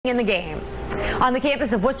In the game. On the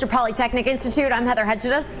campus of Worcester Polytechnic Institute, I'm Heather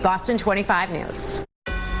Hedges, Boston 25 News.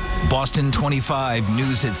 Boston 25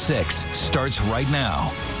 News at 6 starts right now.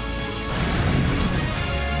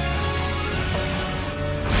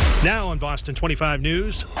 Now on Boston 25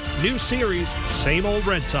 News, new series, same old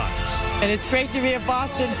Red Sox. And it's great to be a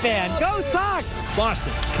Boston fan. Go Sox!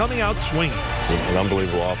 Boston coming out swinging. An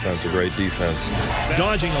unbelievable offense, a great defense.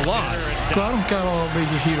 Dodging a loss. Claro que a los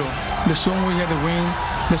bellejitos. The song we had to win,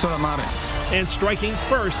 that's all that matters. And striking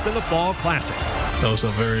first in the Fall Classic. That was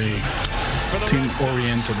a very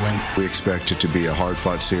team-oriented win. We expect it to be a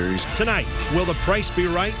hard-fought series. Tonight, will the price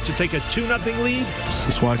be right to take a 2-0 lead?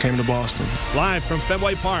 That's why I came to Boston. Live from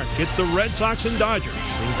Fenway Park, it's the Red Sox and Dodgers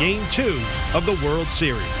in Game 2 of the World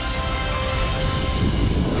Series.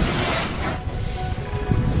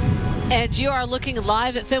 And you are looking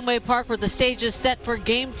live at Fenway Park where the stage is set for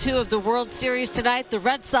Game 2 of the World Series tonight. The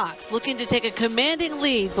Red Sox looking to take a commanding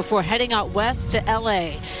lead before heading out west to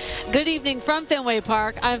L.A. Good evening from Fenway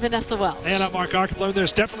Park. I'm Vanessa Welch. And I'm Mark Ockenblum.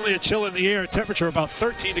 There's definitely a chill in the air. Temperature about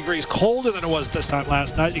 13 degrees colder than it was this time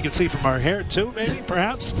last night. You can see from our hair too, maybe,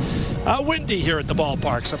 perhaps. Windy here at the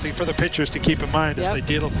ballpark. Something for the pitchers to keep in mind as they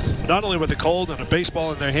deal not only with the cold and a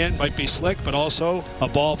baseball in their hand might be slick, but also a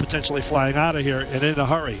ball potentially flying out of here and in a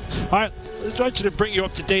hurry. All right, let's try to bring you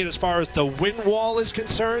up to date as far as the wind wall is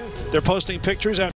concerned. They're posting pictures